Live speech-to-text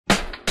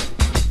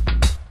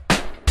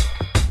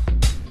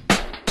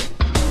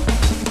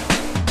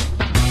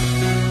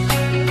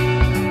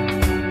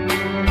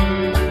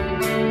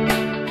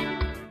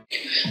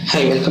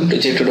Hi, welcome to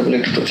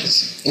JSTL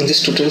Tutorials. In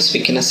this tutorials, we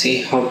can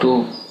see how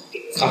to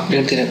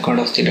update the record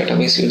of the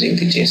database using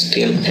the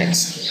JSTL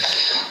tags.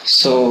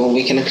 So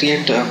we can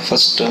create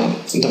first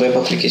the web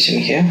application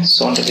here.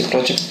 So under the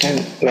project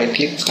tab, right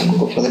click and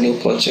go for the new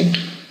project.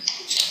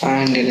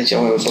 And in the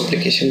Java web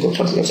application, go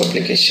for the web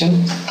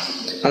application.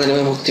 And the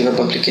name of the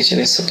web application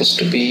is supposed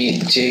to be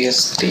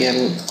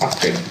JSTL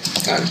update.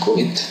 I'll go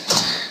with.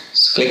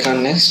 So click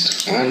on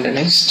next and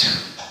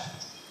next.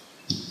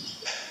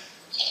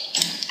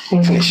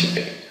 And finish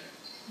it.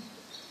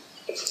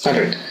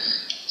 Alright,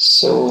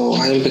 so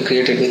I will be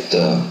created with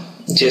the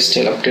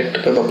JSTL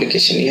update web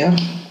application here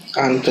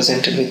and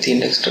presented with the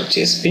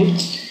index.jsp.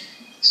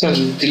 So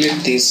I'll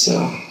delete these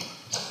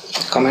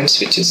comments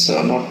which is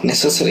not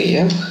necessary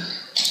here,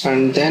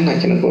 and then I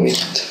can go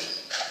with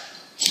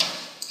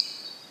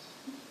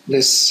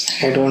this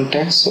head on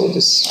tag. So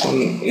this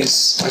one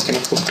is I can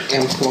put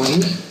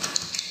employee,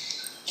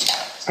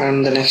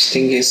 and the next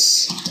thing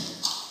is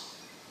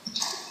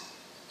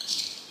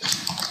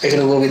I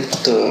can go with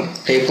the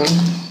table.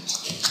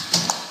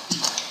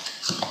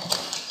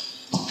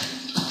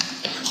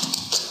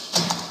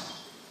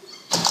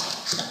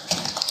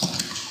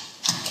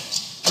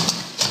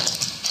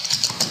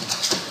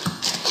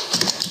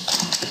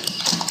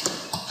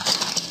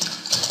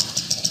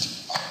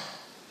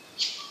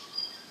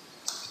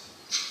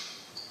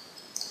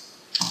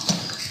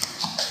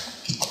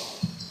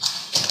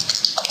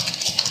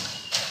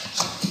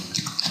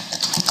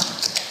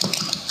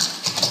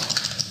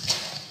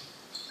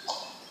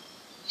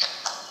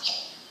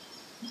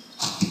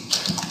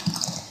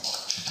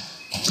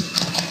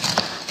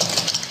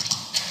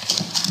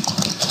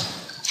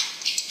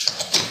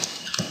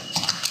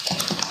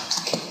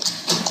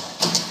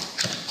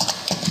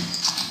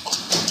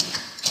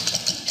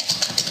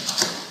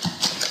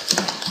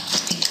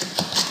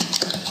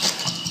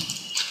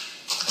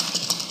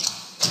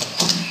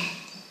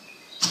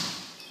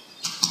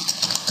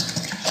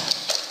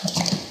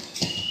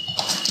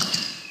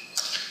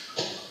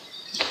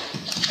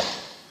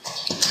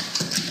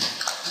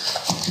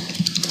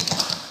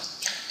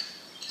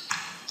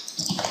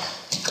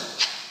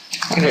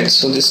 Alright,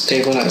 so this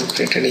table I have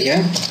created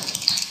here.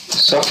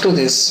 So after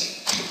this,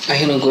 I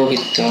can go with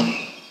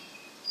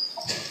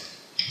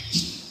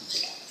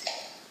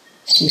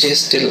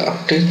JSTL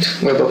update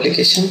web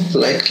application,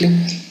 right click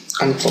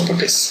and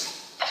properties.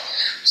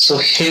 So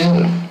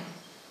here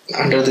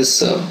under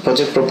this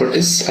project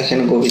properties, I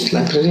can go with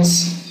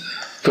libraries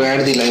to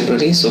add the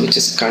library, so which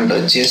is called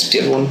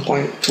JSTL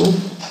 1.2,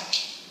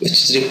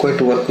 which is required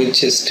to work with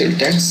JSTL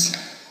tags,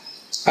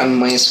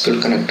 and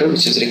MySQL connector,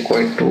 which is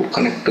required to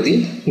connect to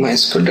the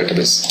MySQL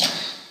database.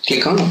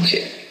 Click on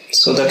OK.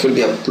 So that will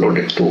be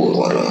uploaded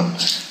to our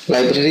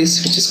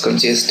libraries, which is called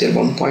JSTL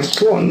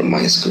 1.2 on the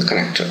MySQL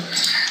connector.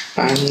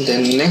 And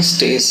then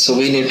next is, so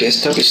we need to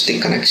establish the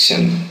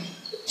connection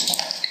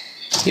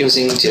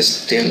using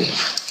JSTL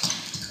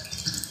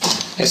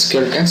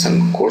SQL tags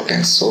and core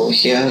tags. So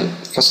here,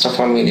 first of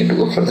all, we need to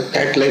go for the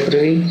tag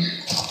library,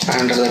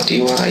 and that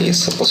URI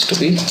is supposed to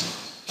be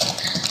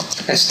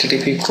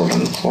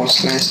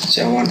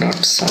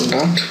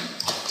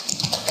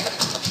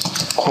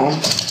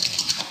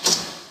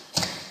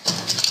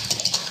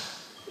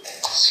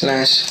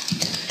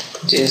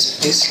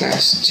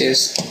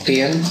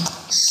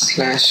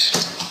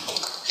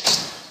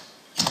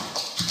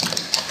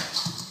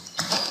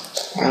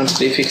and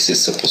prefix is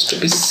supposed to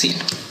be C.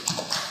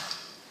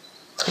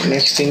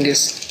 Next thing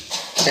is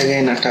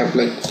again a tab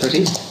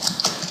library.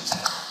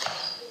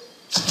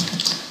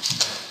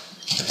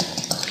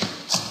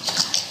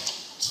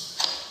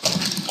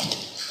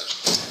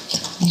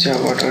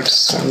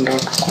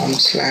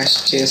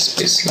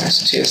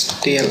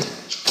 java.sun.com/jsp/jstl/SQL.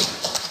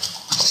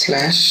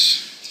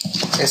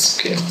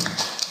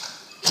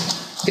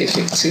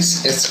 Prefix is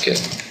SQL.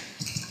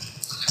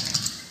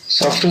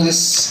 So after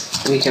this,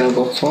 we can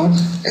go for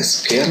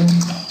SQL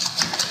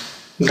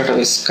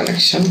database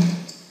connection.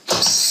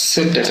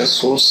 Set data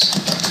source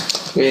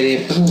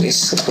variable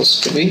is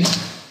supposed to be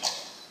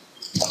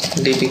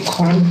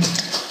dbcon,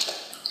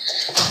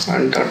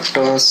 and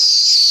data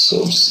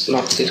source,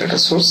 not the data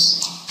source.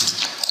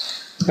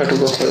 Have to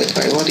go for the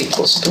driver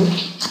equals to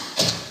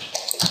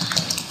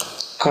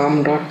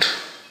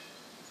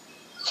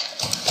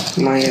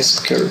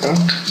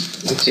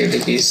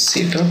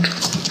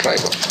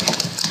com.mysql.jdbc.driver,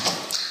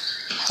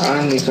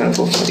 and we can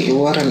go for the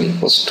URL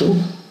equals to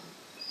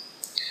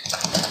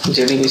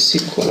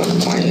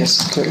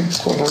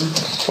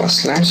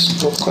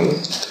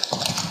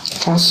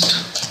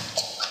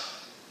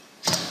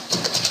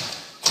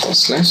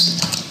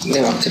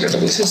jdbc://localhost/name of the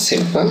database is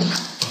simple,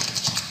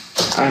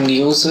 and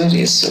user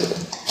is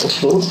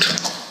root,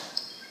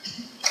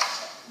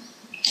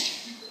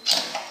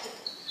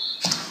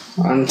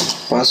 and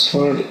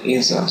password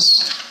is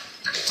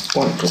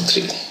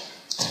 123.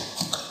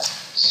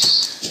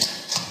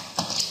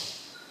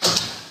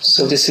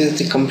 So this is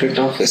the complete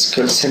of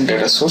SQL set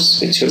data source,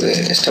 which will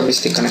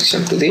establish the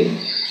connection to the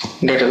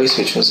database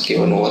which was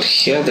given over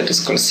here, that is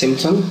called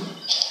simple.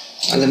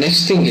 And the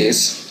next thing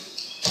is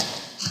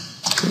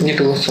Need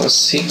to go for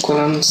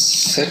sequence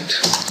set,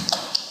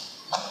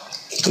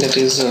 that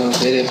is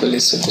variable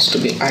is supposed to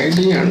be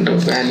id and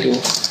value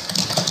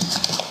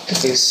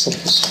is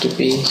supposed to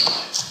be,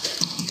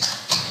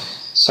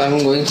 so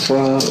I'm going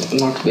for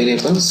not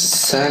variable,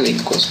 sal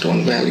equals to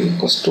value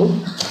equals to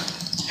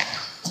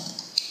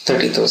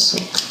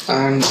 30,000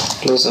 and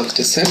close of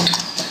the set.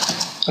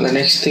 And the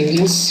next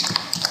thing is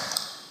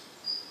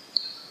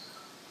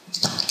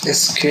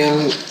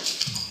SQL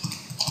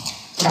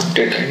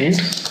update. I need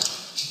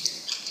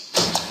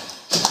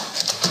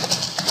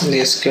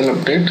the SQL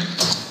update.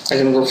 I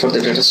can go for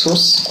the data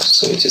source,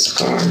 so which is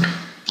called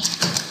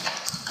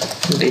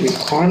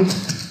dbcon,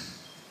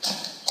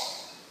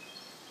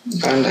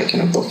 and I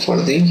can go for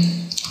the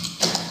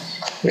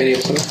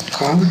variable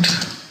count,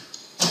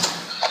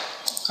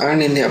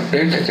 and in the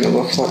update I can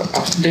go for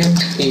update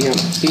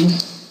emp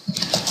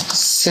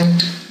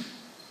set